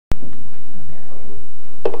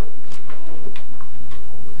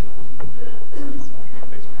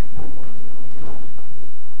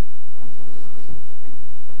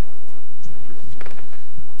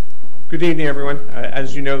Good evening, everyone.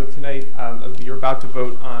 As you know, tonight you're about to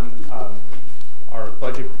vote on our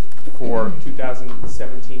budget for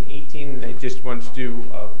 2017-18, and I just wanted to do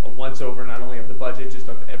a once-over not only of the budget, just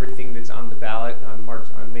of everything that's on the ballot on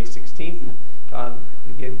May 16th.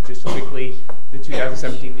 Again, just quickly, the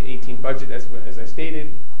 2017-18 budget, as I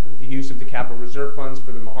stated, the use of the capital reserve funds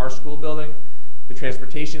for the Mahar School building, the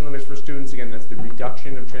transportation limits for students. Again, that's the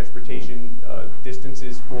reduction of transportation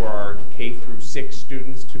distances for our K through 6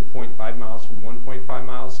 students to 0.5 miles from 1.5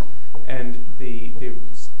 miles, and the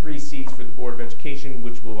 3 seats for the Board of Education,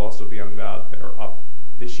 which will also be on the ballot, that are up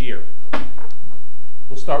this year.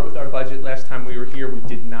 We'll start with our budget. Last time we were here, we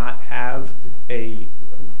did not have a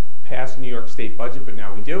passed New York State budget, but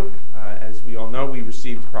now we do. As we all know, we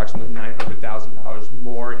received approximately $900,000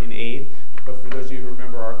 more in aid. But for those of you who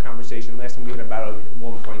remember our conversation last time, we had about a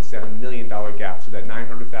 $1.7 million gap, so that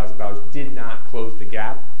 $900,000 did not close the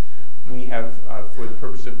gap. We have, for the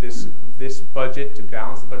purpose of this budget, to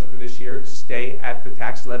balance the budget for this year, stay at the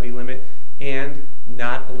tax levy limit and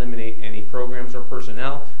not eliminate any programs or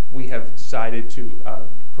personnel. We have decided to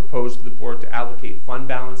propose to the board to allocate fund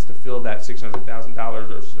balance to fill that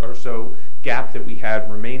 $600,000 or so gap that we had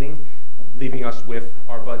remaining, leaving us with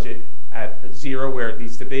our budget at 0 where it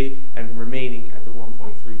needs to be and remaining at the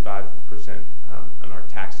 1.35% on our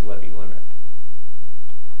tax levy limit.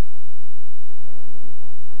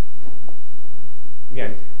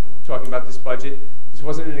 Again, talking about this budget, this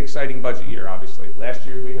wasn't an exciting budget year, obviously. Last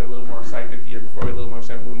year we had a little more excitement, the year before we had a little more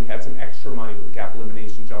excitement when we had some extra money with the capital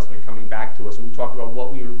elimination adjustment coming back to us, and we talked about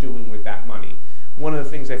what we were doing with that money. One of the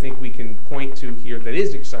things I think we can point to here that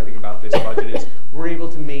is exciting about this budget is we're able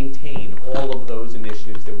to maintain all of those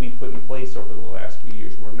initiatives that we put in place over the last few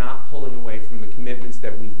years. We're not pulling away from the commitments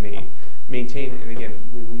that we've made. Maintain, and again,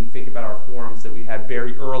 when you think about our forums that we had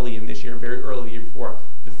very early in this year, very early the year before,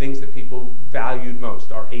 the things that people valued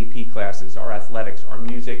most, our AP classes, our athletics, our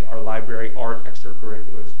music, our library, art,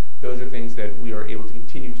 extracurriculars, those are things that we are able to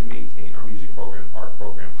continue to maintain. Our music program, art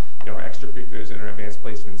program, our extracurriculars and our advanced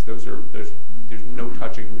placements, there's no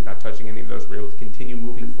touching, we're not touching any of those. We're able to continue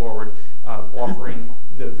moving forward, offering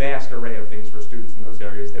the vast array of things for students in those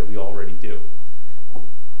areas that we already do.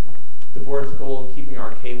 The board's goal of keeping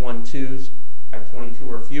our K-1-2s at 22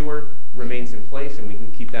 or fewer remains in place, and we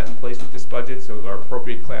can keep that in place with this budget, so our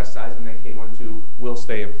appropriate class size in that K-1-2 will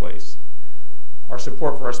stay in place. Our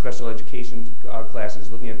support for our special education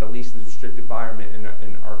classes, looking at the least restricted environment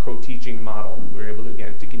and our co-teaching model, we're able to,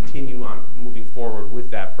 again, to continue on moving forward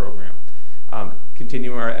with that program.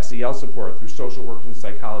 Continue our SEL support through social workers and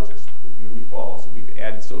psychologists. If you recall, also we've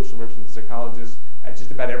added social workers and psychologists at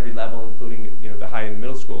just about every level, including the high and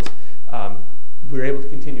middle schools. We're able to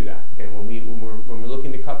continue that. Again, when we're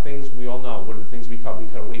looking to cut things, we all know what are the things we cut. We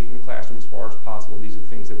cut away from the classroom as far as possible. These are the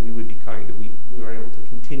things that we would be cutting that we are able to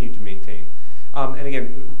continue to maintain. And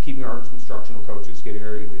again, keeping our instructional coaches,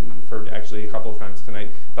 we've heard actually a couple of times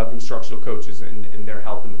tonight about the instructional coaches and their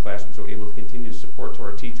help in the classroom, so able to continue to support to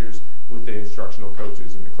our teachers with the instructional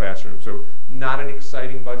coaches in the classroom. So not an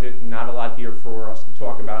exciting budget, not a lot here for us to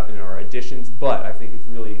talk about in our additions, but I think it's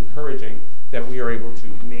really encouraging that we are able to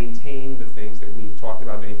maintain the things that we've talked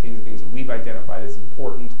about, maintain the things that we've identified as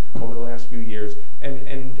important over the last few years.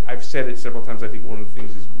 And I've said it several times, I think one of the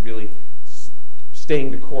things is really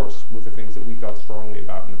staying the course with the things that we felt strongly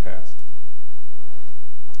about in the past.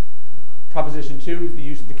 Proposition 2 is the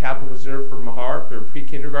use of the capital reserve for Mahar, for a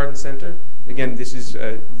pre-kindergarten center. Again, this is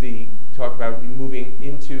the talk about moving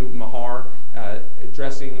into Mahar,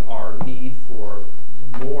 addressing our need for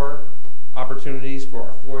more opportunities for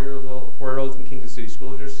our four-year-olds in Kingston City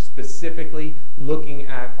School District, specifically looking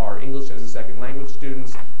at our English as a second language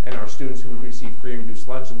students and our students who receive free and reduced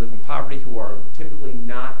lunch and live in poverty, who are typically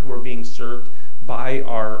not, who are being served by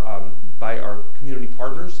our community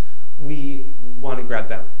partners. We want to grab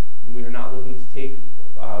them. We are not looking to take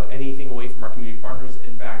anything away from our community partners.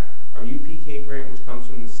 In fact, our UPK grant, which comes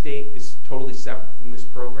from the state, is totally separate from this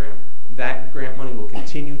program. That grant money will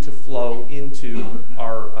continue to flow into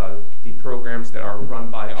the programs that are run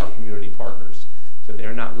by our community partners. So they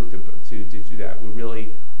are not looked to do that. We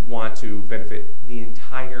really want to benefit the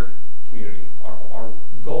entire community. Our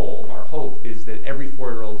goal, our hope, is that every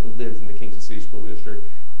 4-year-old who lives in the Kingston City School District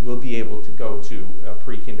will be able to go to a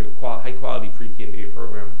high-quality pre-kindergarten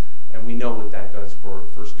program, and we know what that does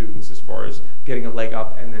for students as far as getting a leg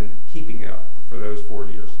up and then keeping it up for those 4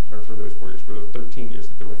 years, or for those 13 years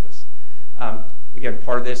that they're with us. Again,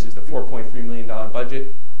 part of this is the $4.3 million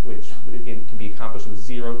budget, which again can be accomplished with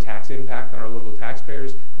 0 tax impact on our local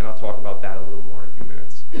taxpayers, and I'll talk about that a little more in a few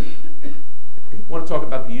minutes. I want to talk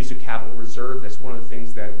about the use of capital reserve. That's one of the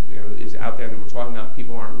things that is out there that we're talking about.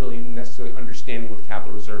 People aren't really necessarily understanding what the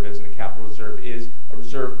capital reserve is, and the capital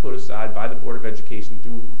reserve put aside by the Board of Education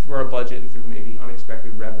through our budget and through maybe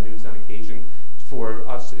unexpected revenues on occasion for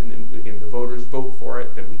us, and again, the voters vote for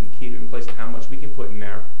it, that we can keep it in place, how much we can put in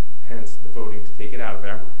there, hence the voting to take it out of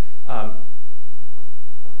there,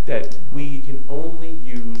 that we can only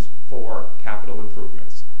use for capital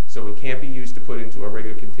improvements. So it can't be used to put into a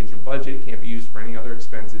regular contingent budget, it can't be used for any other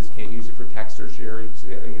expenses, can't use it for tax tertiary,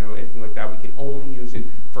 anything like that. We can only use it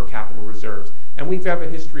for capital reserves. And we've had a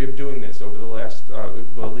history of doing this over the last,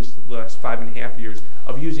 well, at least the last 5.5 years,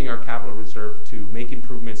 of using our capital reserve to make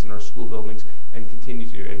improvements in our school buildings and continue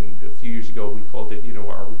to. And a few years ago, we called it,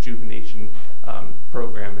 our rejuvenation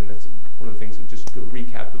program, and that's one of the things. Just to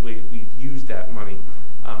recap the way we've used that money.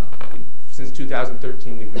 Since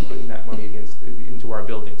 2013, we've been putting that money into our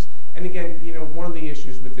buildings. And again, one of the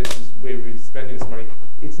issues with this is the way we're spending this money.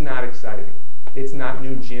 It's not exciting. It's not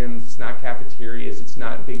new gyms. It's not cafeterias. It's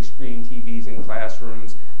not big screen TVs in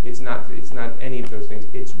classrooms. It's not any of those things.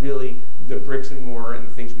 It's really the bricks and mortar and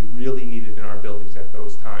the things we really needed in our buildings at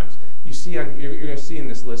those times. You're going to see in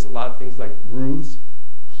this list a lot of things like roofs,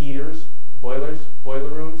 heaters, boilers, boiler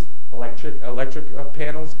rooms, electric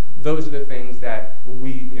panels. Those are the things that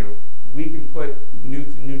we can put new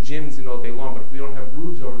gyms in all day long, but if we don't have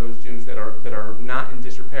roofs over those gyms that are not in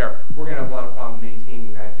disrepair, we're going to have a lot of problem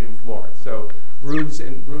maintaining that gym floor. So roofs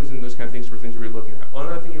and those kind of things were things we were looking at.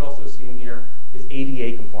 Another thing you also see in here is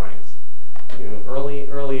ADA compliance.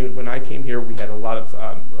 Early when I came here, we had a lot of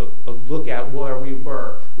a look at where we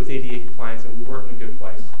were with ADA compliance, and we weren't in a good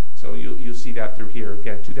place. So you'll see that through here.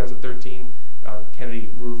 Again, 2013,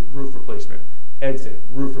 Kennedy roof replacement. Edson,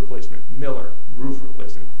 roof replacement. Miller, roof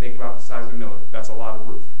replacement. Think about the size of Miller. That's a lot of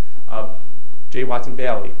roof. J. Watson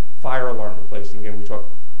Bailey, fire alarm replacement. Again,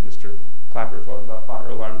 Mr. Clapper talked about fire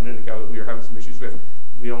alarm a minute ago that we were having some issues with.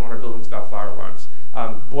 We don't want our buildings without fire alarms.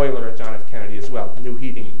 Boiler at John F. Kennedy as well. New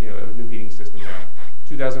heating system there.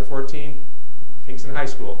 2014, Kingston High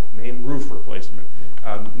School, main roof replacement.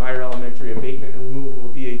 Meyer Elementary, abatement and removal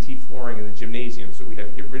of VAT flooring in the gymnasium. So we had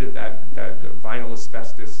to get rid of that vinyl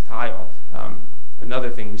asbestos tile.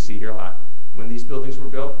 Another thing we see here a lot. When these buildings were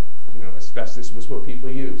built, asbestos was what people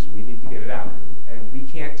used. We need to get it out. And we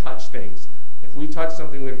can't touch things. If we touch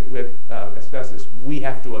something with asbestos, we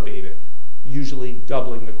have to abate it, usually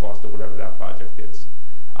doubling the cost of whatever that project is.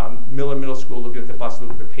 Miller Middle School, looking at the bus,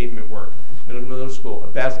 looking at the pavement work. Middle School,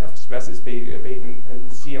 asbestos abatement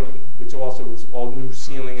and ceiling, which also was all new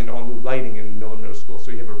ceiling and all new lighting in Miller Middle School.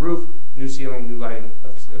 So you have a roof, new ceiling, new lighting,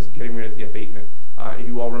 getting rid of the abatement.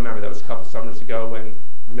 You all remember that was a couple summers ago when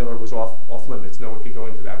Miller was off limits. No one could go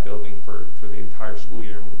into that building for the entire school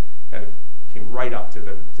year, and we kind of came right up to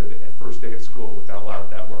the first day of school without a lot of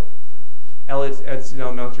that work. Edson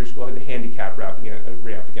Elementary School had the handicap ramp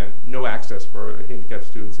again. No access for handicapped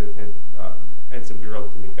students at Edson. We were able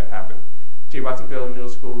to make that happen. J. Watson Bailey Middle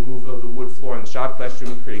School, removal of the wood floor in the shop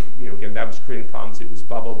classroom. Again, that was creating problems. It was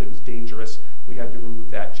bubbled. It was dangerous. We had to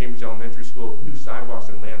remove that. Chambers Elementary School, new sidewalks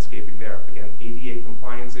and landscaping there. Again, ADA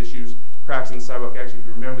compliance issues. Cracks in the sidewalk. Actually, if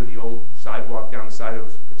you remember the old sidewalk down the side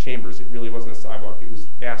of Chambers, it really wasn't a sidewalk. It was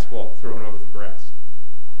asphalt thrown over the grass.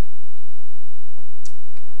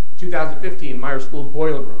 2015, Meyer School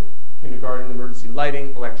boiler room, kindergarten emergency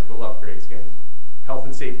lighting, electrical upgrades. Again, health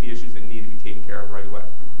and safety issues that need to be taken care of right away.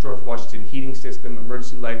 George Washington heating system,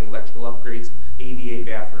 emergency lighting, electrical upgrades, ADA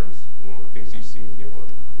bathrooms. One of the things you see,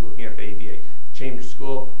 looking at the ADA. Chambers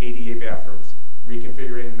School, ADA bathrooms.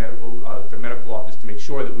 Reconfiguring the medical office to make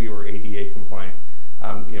sure that we were ADA compliant.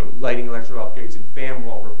 Lighting, electrical upgrades, and fan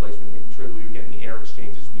wall replacement, making sure that we were getting the air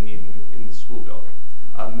exchanges we need in the school building.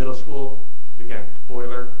 Middle school, again,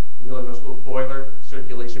 Miller Middle School, boiler,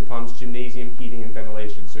 circulation pumps, gymnasium, heating, and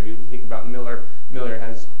ventilation. So you think about Miller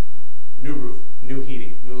has new roof, new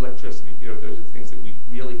heating, new electricity. Those are the things that we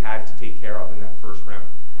really had to take care of in that first round.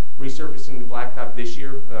 Resurfacing the blacktop this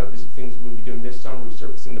year. These are things we'll be doing this summer.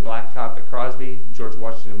 Resurfacing the blacktop at Crosby, George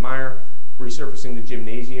Washington, and Meyer. Resurfacing the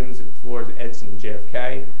gymnasiums and floors at Edson and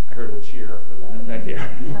JFK. I heard a cheer for that right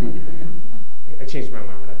here. I changed my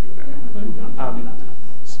mind. We're not doing that.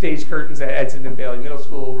 Stage curtains at Edson and Bailey Middle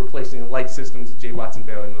School. Replacing the light systems at J. Watson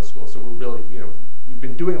Bailey Middle School. So we're really, we've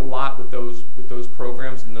been doing a lot with those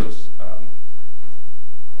programs and those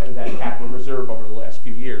and that capital reserve over the last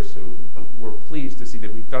few years. So we're pleased to see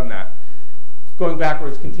that we've done that. Going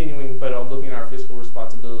backwards, continuing, but looking at our fiscal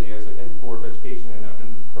responsibility as a Board of Education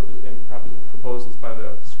and proposals by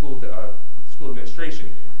the school administration.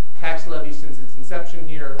 Tax levy since its inception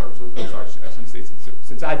here, I shouldn't say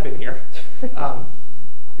since I've been here.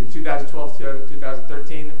 In 2012 to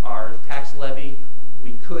 2013, our tax levy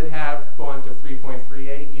We could have gone to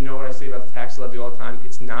 3.38. You know what I say about the tax levy all the time.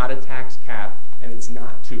 It's not a tax cap, and it's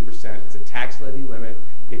not 2%. It's a tax levy limit.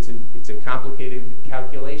 It's a complicated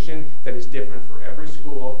calculation that is different for every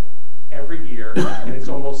school, every year, and it's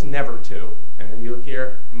almost never 2. And then you look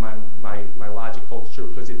here, my logic holds true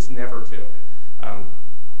because it's never 2.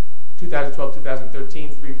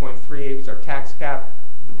 2012-2013, 3.38 was our tax cap.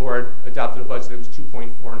 The board adopted a budget that was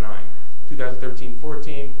 2.49.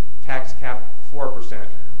 2013-14, tax cap 4%.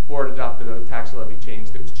 Board adopted a tax levy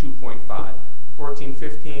change that was 2.5.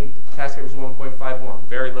 14-15, tax cap was 1.51.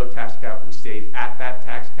 Very low tax cap. We stayed at that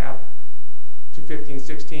tax cap. To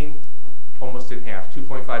 15-16, almost in half.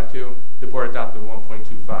 2.52. The board adopted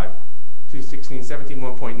 1.25. To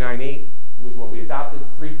 16-17, 1.98 was what we adopted.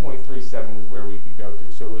 3.37 is where we could go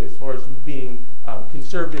to. So as far as being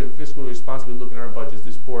conservative and fiscally responsible, looking at our budgets,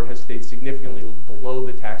 this board has stayed significantly below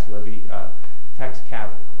the tax levy, tax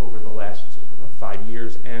cap over the last 5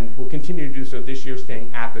 years, and will continue to do so this year,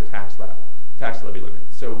 staying at the tax levy limit.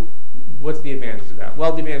 So what's the advantage of that?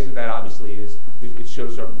 Well, the advantage of that obviously is it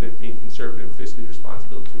shows that being conservative and fiscally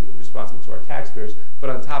responsible to our taxpayers. But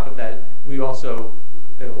on top of that, we also,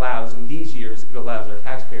 it allows, in these years, it allows our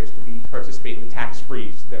taxpayers to participate in the tax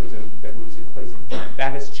freeze that was in place at the time.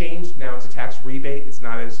 That has changed. Now it's a tax rebate. It's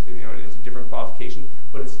not as, it's a different qualification,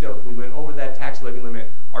 but it's still, if we went over that tax levy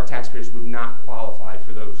limit, our taxpayers would not qualify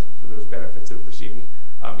for those benefits of receiving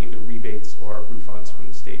either rebates or refunds from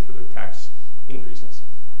the state for their tax increases.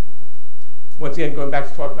 Once again, going back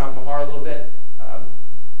to talk about Mahar a little bit,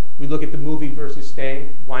 we look at the moving versus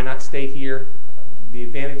staying. Why not stay here? The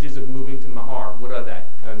advantages of moving to Mahar, what are that?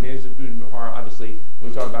 Advantages of moving to Mahar, obviously,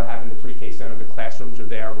 when we talk about having the pre-K center, the classrooms are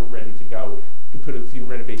there, we're ready to go. We can put a few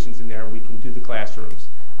renovations in there, and we can do the classrooms.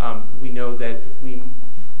 We know that if we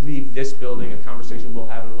leave this building, a conversation we'll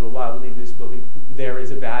have in a little while, we leave this building, there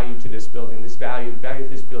is a value to this building. The value of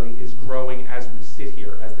this building is growing as we sit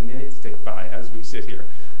here, as the minutes tick by as we sit here.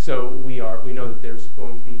 So we know that there's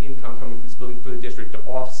going to be income coming to this building for the district to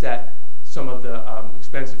offset some of the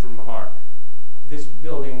expenses from Mahar. This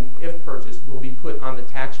building, if purchased, will be put on the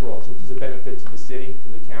tax rolls, which is a benefit to the city, to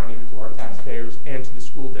the county, to our taxpayers, and to the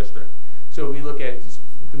school district. So we look at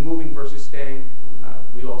the moving versus staying.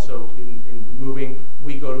 We also, in moving,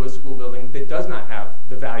 we go to a school building that does not have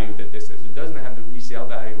the value that this is. It doesn't have the resale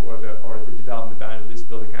value or the development value this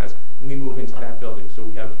building has. And we move into that building. So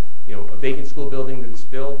we have a vacant school building that is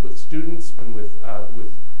filled with students and with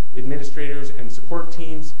administrators and support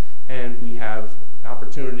teams, and we have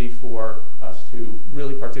opportunity for us to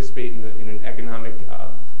really participate in an economic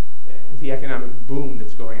boom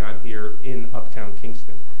that's going on here in Uptown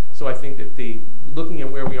Kingston. So I think that looking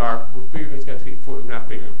at where we are, we're figuring it's going to take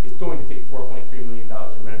it's going to take $4.3 million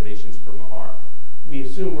in renovations for Mahar. We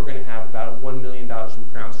assume we're going to have about $1 million from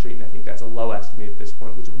Crown Street, and I think that's a low estimate at this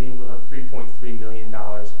point, which will mean we'll have $3.3 million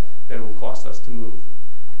that it will cost us to move.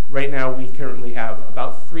 Right now, we currently have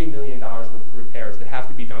about $3 million worth of repairs that have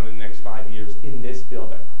to be done in the next 5 years in this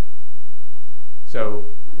building. So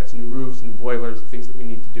that's new roofs, new boilers, things that we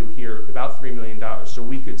need to do here, about $3 million. So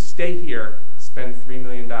we could stay here, spend $3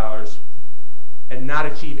 million, and not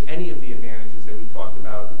achieve any of the advantages that we talked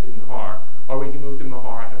about in Mahar. Or we can move to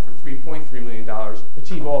Mahar and for $3.3 million,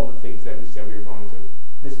 achieve all the things that we said we were going to.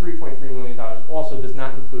 This $3.3 million also does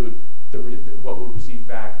not include what we'll receive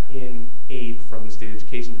back in aid from the State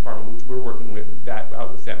Education Department, which we're working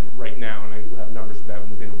out with them right now, and I will have numbers of that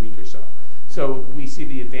within a week or so. So we see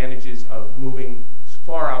the advantages of moving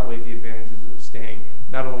far outweigh the advantages of staying,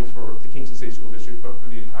 not only for the Kingston State School District, but for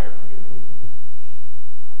the entire community.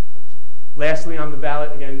 Lastly, on the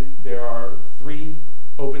ballot, again, there are 3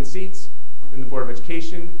 open seats in the Board of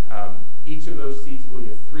Education. Each of those seats will be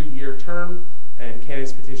a 3-year term, and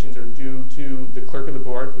candidates' petitions are due to the clerk of the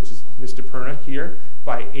board, which is Mr. Perna here,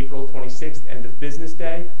 by April 26th, end of business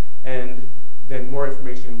day, and then more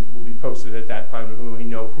information will be posted at that time when we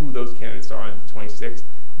know who those candidates are on the 26th.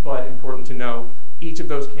 But important to know, each of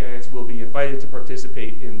those candidates will be invited to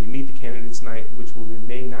participate in the Meet the Candidates Night, which will be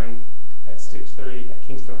May 9th at 6:30 at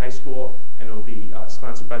Kingston High School, and it will be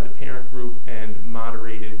sponsored by the parent group and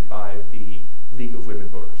moderated by the League of Women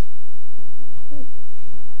Voters.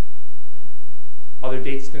 Other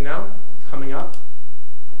dates to know coming up.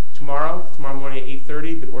 Tomorrow morning at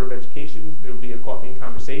 8:30, the Board of Education, there will be a coffee and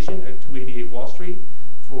conversation at 288 Wall Street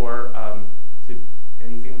for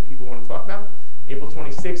anything that people want to talk about. April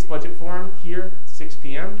 26th, Budget Forum here, 6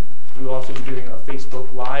 p.m. We will also be doing a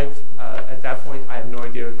Facebook Live at that point. I have no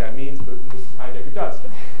idea what that means, but Mrs. Heidecker does.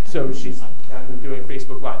 So she's doing a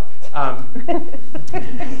Facebook Live.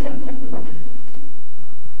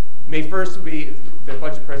 May 1st will be the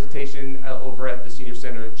budget presentation over at the Senior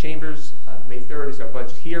Center Chambers. May 3rd is our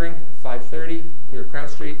budget hearing, 5:30 here at Crown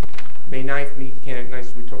Street. May 9th, meet the candidate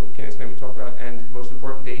nights we talked about, and most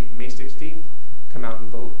important date, May 16th, come out and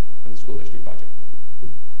vote on the school district budget.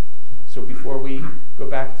 So before we go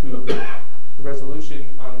back to the resolution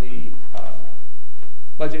on the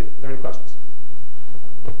budget, are there any questions?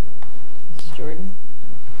 Mrs. Jordan?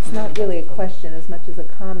 It's not really a question as much as a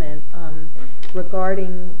comment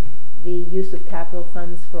regarding the use of capital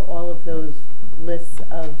funds for all of those lists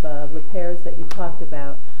of repairs that you talked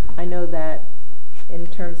about. I know that in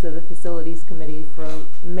terms of the facilities committee for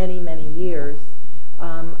many, many years,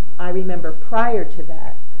 I remember prior to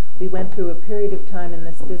that, we went through a period of time in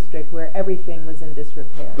this district where everything was in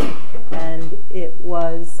disrepair, and it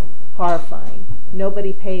was horrifying.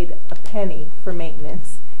 Nobody paid a penny for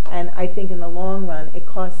maintenance, and I think in the long run it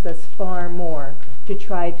cost us far more to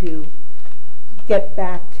try to get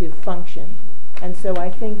back to function. And so I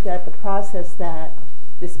think that the process that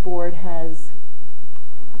this board has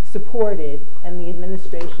supported and the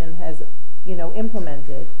administration has,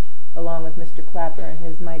 implemented, along with Mr. Clapper and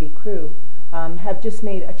his mighty crew, have just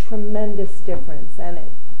made a tremendous difference. And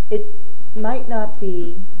it might not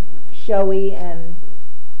be showy and,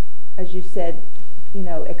 as you said,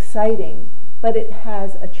 exciting, but it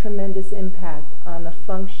has a tremendous impact on the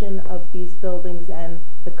function of these buildings and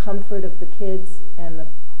the comfort of the kids and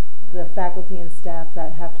the faculty and staff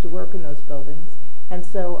that have to work in those buildings. And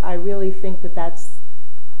so I really think that that's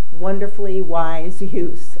wonderfully wise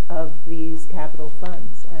use of these capital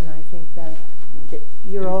funds, and I think that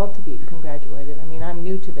you're all to be congratulated. I mean, I'm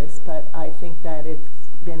new to this, but I think that it's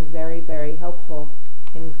been very, very helpful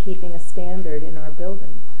in keeping a standard in our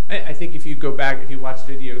buildings. I think if you go back, if you watch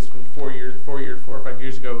videos from 4 or 5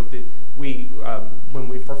 years ago, that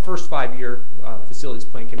when our first 5-year facilities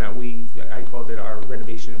plan came out, I called it our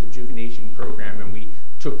renovation and rejuvenation program, and we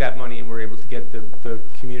took that money and were able to get the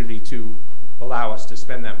community to allow us to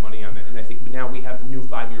spend that money on it. And I think now we have the new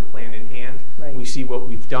 5-year plan in hand. Right. We see what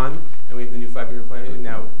we've done, and we have the new 5-year plan. And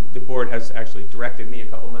now the board has actually directed me a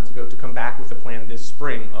couple months ago to come back with a plan this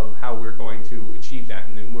spring of how we're going to achieve that.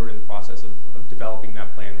 And then we're in the process of developing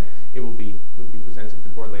that plan. It will be presented to the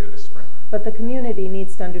board later this spring. But the community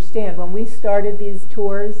needs to understand, when we started these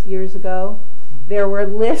tours years ago, there were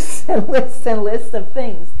lists and lists and lists of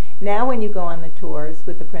things. Now when you go on the tours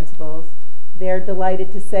with the principals, they're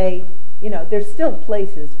delighted to say, there's still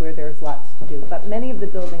places where there's lots to do, but many of the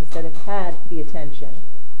buildings that have had the attention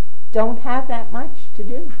don't have that much to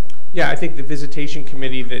do. Yeah, I think the visitation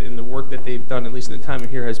committee and the work that they've done, at least in the time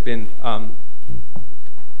here, has been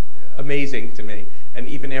amazing to me. And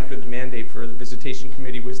even after the mandate for the visitation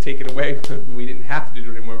committee was taken away, we didn't have to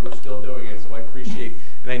do it anymore. We're still doing it, so I appreciate,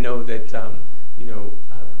 and I know that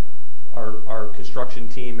our construction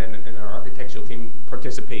team and our architectural team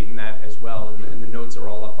participate in that as well, and the notes are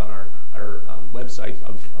all up on our website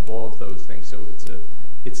of all of those things. So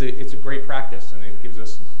it's a great practice, and it gives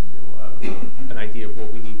us an idea of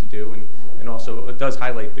what we need to do, and also it does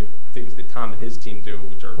highlight the things that Tom and his team do,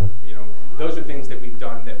 which are those are things that we've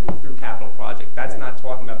done that through capital project. That's not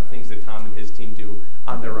talking about the things that Tom and his team do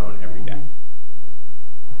on their own every day.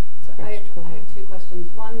 So I have 2 questions.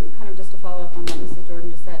 One, kind of just to follow up on what Mrs. Jordan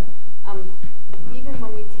just said. Even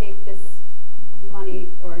when we take this money,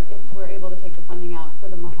 or if we're able to take the funding out for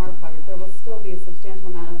the Mahar project, there will still be a substantial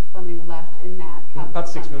amount of funding left in that capital About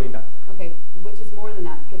 $6 million. Okay, which is more than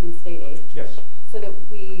that given state aid. Yes. So that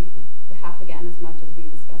we half again as much as we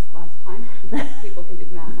discussed last time. People can do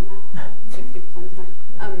the math on that. 60% as much.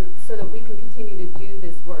 So that we can continue to do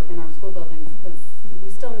this work in our school buildings, because we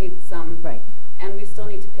still need some. Right. And we still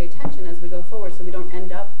need to pay attention as we go forward, so we don't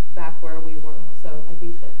end up back where we were. So I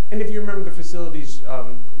think that. And if you remember the facilities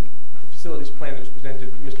plan that was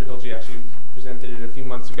presented, Mr. Hilge actually presented it a few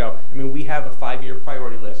months ago. I mean, we have a 5-year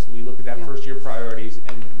priority list. We look at that first-year priorities,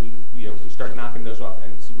 and we start knocking those off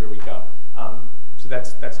and see where we go. So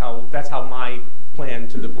that's how my plan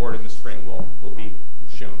to the board in the spring will be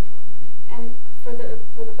shown. And for the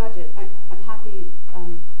budget, I'm happy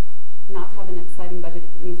not to have an exciting budget if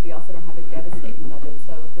it means we also don't have a devastating budget.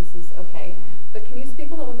 So this is okay. But can you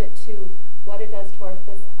speak a little bit to what it does to our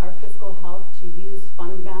fiscal health to use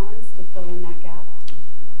fund balance to fill in that gap?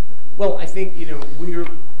 Well, I think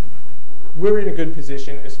we're in a good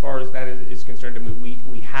position as far as that is concerned. I mean,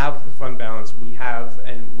 we have the fund balance. We have,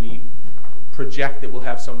 and we project that we'll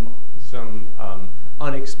have some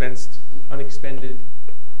unexpended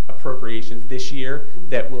appropriations this year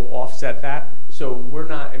that will offset that. So we're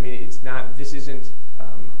not. I mean, it's not. This isn't.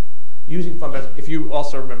 Using fund balance, if you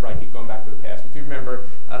also remember, I keep going back to the past, if you remember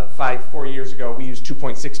 4 years ago, we used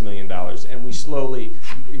 $2.6 million, and we slowly,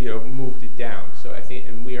 down. So I think,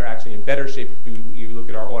 and we are actually in better shape if you look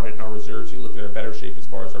at our audit and our reserves. You look at our better shape as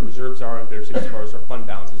far as our reserves are, and better shape as far as our fund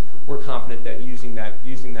balances. We're confident that using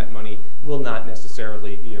that money will not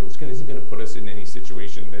necessarily, isn't going to put us in any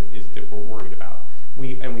situation that we're worried about.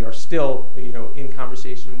 We are still, in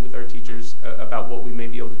conversation with our teachers about what we may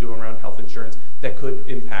be able to do around health insurance that could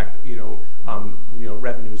impact,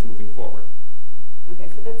 revenues moving forward. Okay,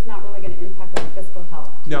 so that's not really going to impact our fiscal health.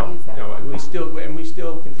 No, we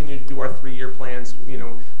still continue to do our 3-year plans.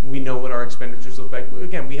 We know what our expenditures look like.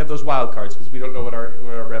 Again, we have those wild cards because we don't know what our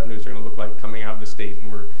revenues are going to look like coming out of the state,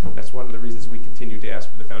 and that's one of the reasons we continue to ask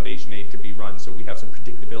for the foundation aid to be run, so we have some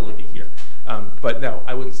predictability here. But no,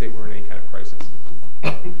 I wouldn't say we're in any kind of crisis.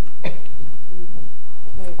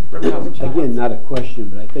 Again, not a question,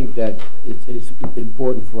 but I think that it's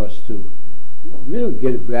important for us to really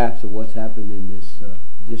get a grasp of what's happened in this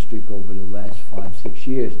district over the last 5-6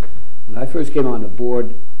 years. When I first came on the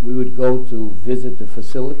board, we would go to visit the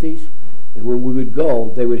facilities, and when we would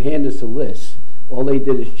go, they would hand us a list. All they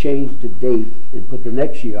did is change the date and put the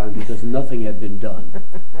next year on because nothing had been done.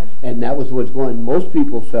 And that was what's going on. Most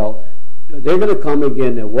people felt they're going to come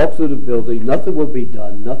again, they'll walk through the building, nothing will be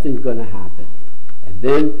done, nothing's going to happen. And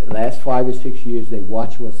then the last 5 or 6 years, they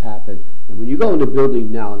watch what's happened. And when you go in the building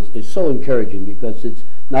now, it's so encouraging because it's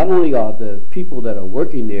not only are the people that are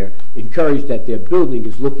working there encouraged that their building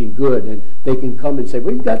is looking good and they can come and say,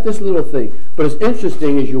 well, we've got this little thing. But it's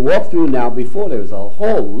interesting as you walk through now, before there was a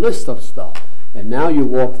whole list of stuff. And now you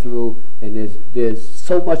walk through and there's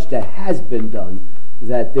so much that has been done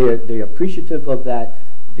that they're appreciative of that.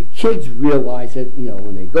 The kids realize it,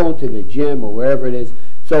 when they go into the gym or wherever it is.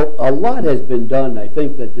 So a lot has been done. I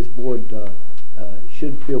think that this board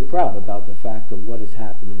should feel proud about the fact of what has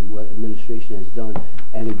happened and what administration has done.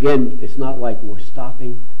 And again, it's not like we're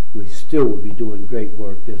stopping. We still will be doing great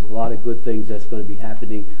work. There's a lot of good things that's going to be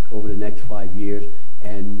happening over the next 5 years.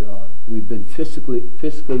 And we've been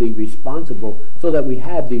fiscally responsible so that we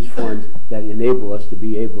have these funds that enable us to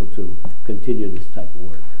be able to continue this type of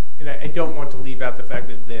work. And I don't want to leave out the fact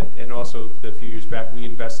that and also a few years back, we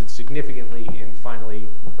invested significantly in finally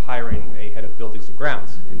hiring a head of buildings and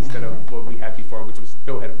grounds instead of what we had before, which was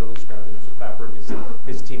no head of buildings and grounds, and Mr. Clapper and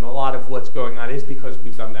his team. A lot of what's going on is because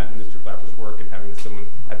we've done that in Mr. Clapper's work and having someone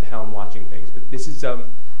at the helm watching things. But this is,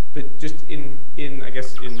 but just in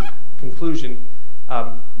conclusion,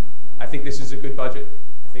 I think this is a good budget.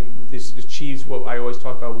 I think this achieves what I always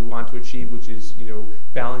talk about we want to achieve, which is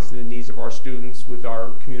balancing the needs of our students with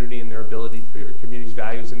our community and their ability, our community's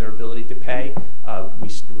values and their ability to pay.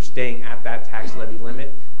 We're staying at that tax levy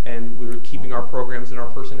limit, and we're keeping our programs and our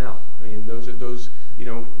personnel. I mean, those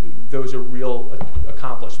are real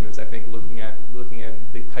accomplishments. I think looking at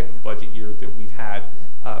the type of budget year that we've had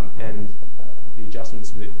and the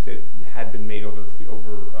adjustments that had been made over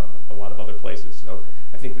a lot of other places. So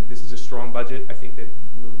I think that this is a strong budget. I think that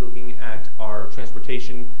looking at our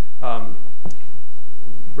transportation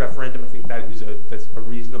referendum, I think that's a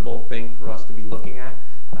reasonable thing for us to be looking at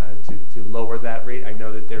to lower that rate. I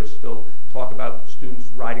know that there's still talk about students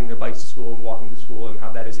riding their bikes to school and walking to school and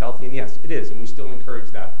how that is healthy, and yes, it is, and we still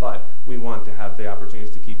encourage that. But we want to have the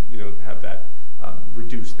opportunities to keep, have that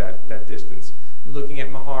reduce that distance. Looking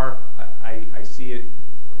at Mahar, I see it.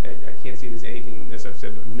 I can't see it as anything, as I've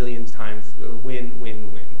said a million times, a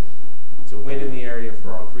win-win-win. It's a win in the area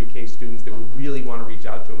for our pre-K students that we really want to reach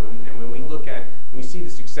out to them. And when we see the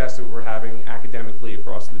success that we're having academically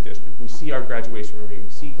across the district, we see our graduation rate. We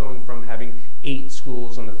see going from having 8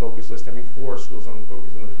 schools on the focus list, having 4 schools on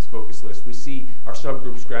the focus list. We see our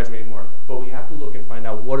subgroups graduating more. But we have to look and find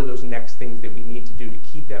out what are those next things that we need to do to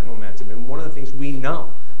keep that momentum. And one of the things we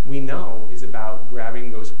know is about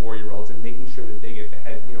grabbing those 4-year-olds and making sure that they get the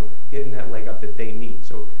head, getting that leg up that they need.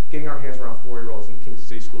 So getting our hands around 4-year-olds in the Kingston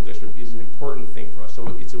City School District is an important thing for us. So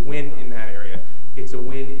it's a win in that area. It's a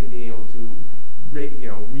win in being able to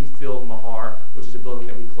refill Mahar, which is a building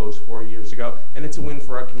that we closed 4 years ago. And it's a win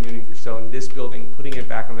for our community for selling this building, putting it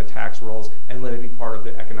back on the tax rolls, and let it be part of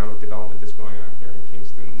the economic development that's going on here in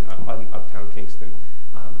Kingston, uptown Kingston.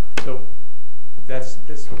 So that's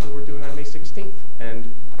what we're doing on May 16th.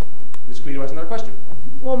 And Ms. Guido has another question.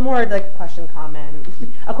 Well, more like a question comment.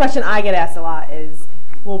 A question I get asked a lot is,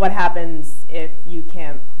 well, what happens if you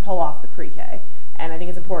can't pull off the pre-K? And I think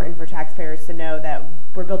it's important for taxpayers to know that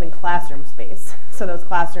we're building classroom space. So those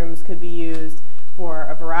classrooms could be used for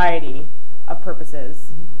a variety of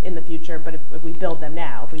purposes in the future, but if we build them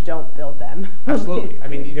now, if we don't build them. Absolutely. I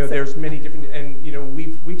mean, there's many different, and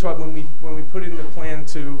we talked when we put in the plan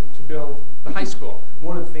to build the high school.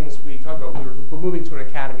 One of the things we talked about, we're moving to an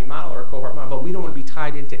academy model or a cohort model, but we don't want to be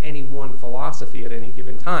tied into any one philosophy at any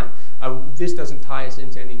given time. This doesn't tie us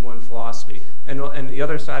into any one philosophy. And the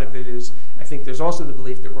other side of it is, I think there's also the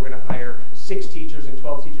belief that we're going to hire 6 teachers and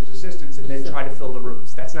 12 teachers assistants and then try to fill the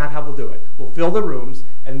rooms. That's not how we'll do it. We'll fill the rooms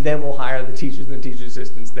and then we'll hire the teachers and the teacher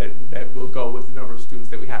assistants that will go with the number of students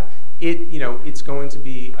that we have. It's going to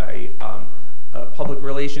be a public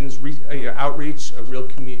relations outreach, a real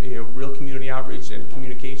community outreach and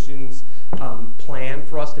communications plan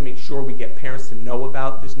for us to make sure we get parents to know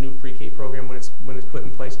about this new pre-K program when it's put in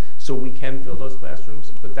place, so we can fill those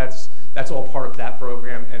classrooms. But that's all part of that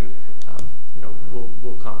program, and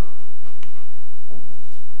we'll come.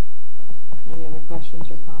 Any other questions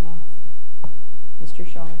or comments? Mr.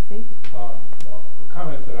 Shaughnessy? Well, the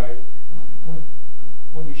comment that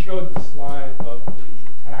when you showed the slide of the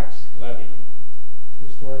tax levy,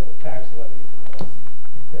 historical tax levy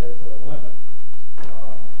compared to the limit,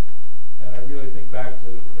 and I really think back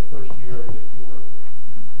to the first year that you were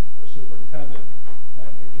a superintendent, and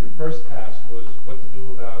your first task was what to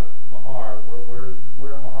do about Mahar,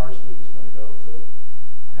 where are Mahar students going to go to,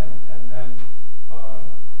 and then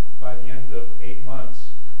by the end of 8 months,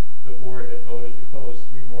 the board had voted to close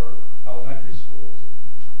 3 more elementary schools,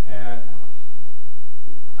 and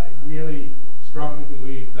I really strongly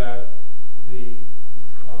believe that the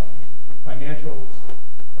financial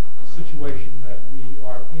situation that we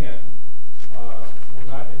are in, we're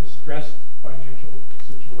not in a stressed financial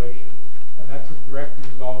situation, and that's a direct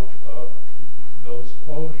result of those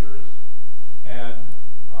closures. And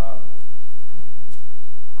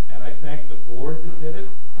I thank the board that did it,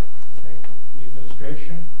 I thank the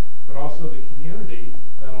administration, but also the community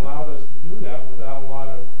that allowed us to do that without a lot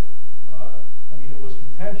of, it was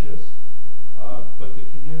contentious, but the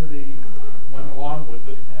community went along with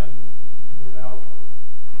it, and we're now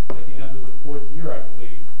at the end of the 4th year, I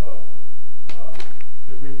believe, of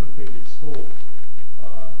the reconfigured school.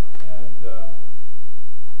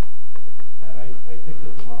 And I think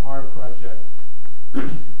that the Mahar project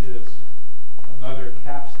is another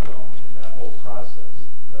capstone in that whole process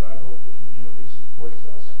that I hope the community supports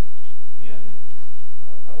us in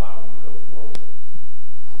allowing to go forward.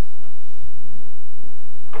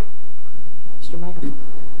 Mr. Michael?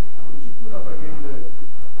 Would you put up again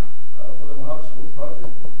for the Mahar School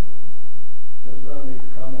project? Just want to make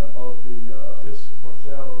a comment about the This or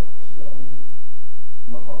sale of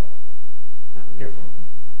Mahar. here.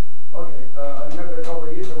 Okay, I remember a couple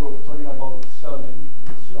of years ago we were talking about selling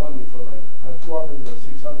Xiaomi for like, had 2 offers of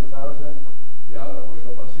 600,000, the other was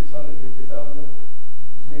about 650,000.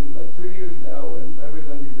 It's been like 2 years now, and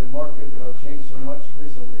evidently the market have changed so much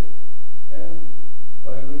recently. And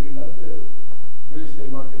by looking at the real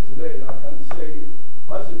estate market today, I can say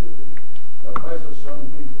positively the price of Xiaomi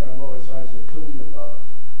being oversized at $2 million.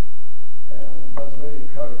 And that's very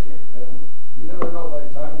encouraging. And you never know by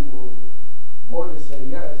the time we'll voters say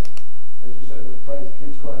yes. As you said, the price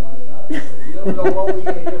keeps going on and on. So you never know what we're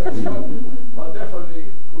going to get from Xiaomi. But definitely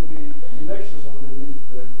would be in excess of the $1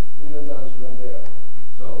 million right there.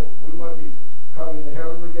 So we might be coming ahead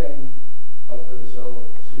of the game after the sale of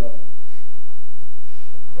Xiaomi.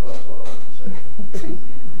 So that's what I want to say.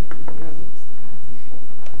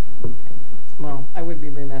 Well, I would be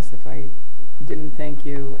remiss if I didn't thank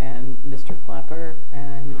you and Mr. Clapper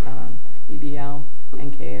and BBL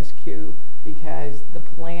and KSQ, because the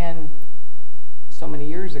plan so many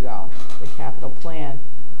years ago, the capital plan,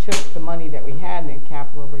 took the money that we had in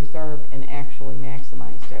capital reserve and actually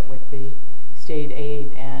maximized it with the state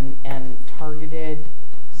aid and targeted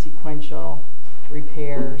sequential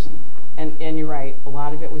repairs. And you're right, a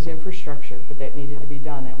lot of it was infrastructure, but that needed to be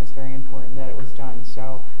done. It was very important that it was done.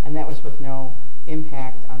 So, and that was with no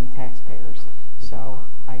impact on taxpayers. So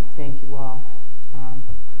I thank you all.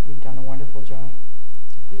 You've done a wonderful job.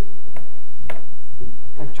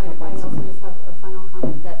 I also just have a final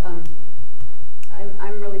comment that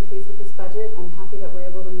I'm really pleased with this budget. I'm happy that we're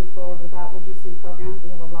able to move forward without reducing programs. We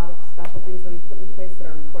have a lot of special things that we've put in place that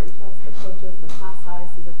are important to us. The coaches, the class size,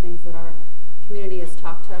 these are things that our community has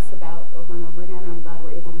talked to us about over and over again. I'm glad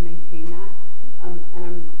we're able to maintain that. And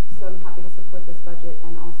I'm happy to support this budget,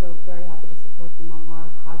 and also very happy to support the Mahar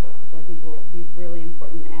project, which I think will be really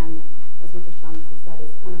important. And as Mr. Shaughnessy said,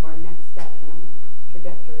 is kind of our next step in our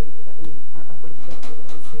trajectory that we are upward trajectory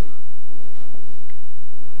that we see.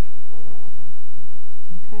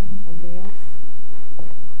 Okay, anybody else?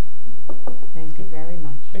 Thank you very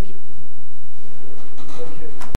much. Thank you.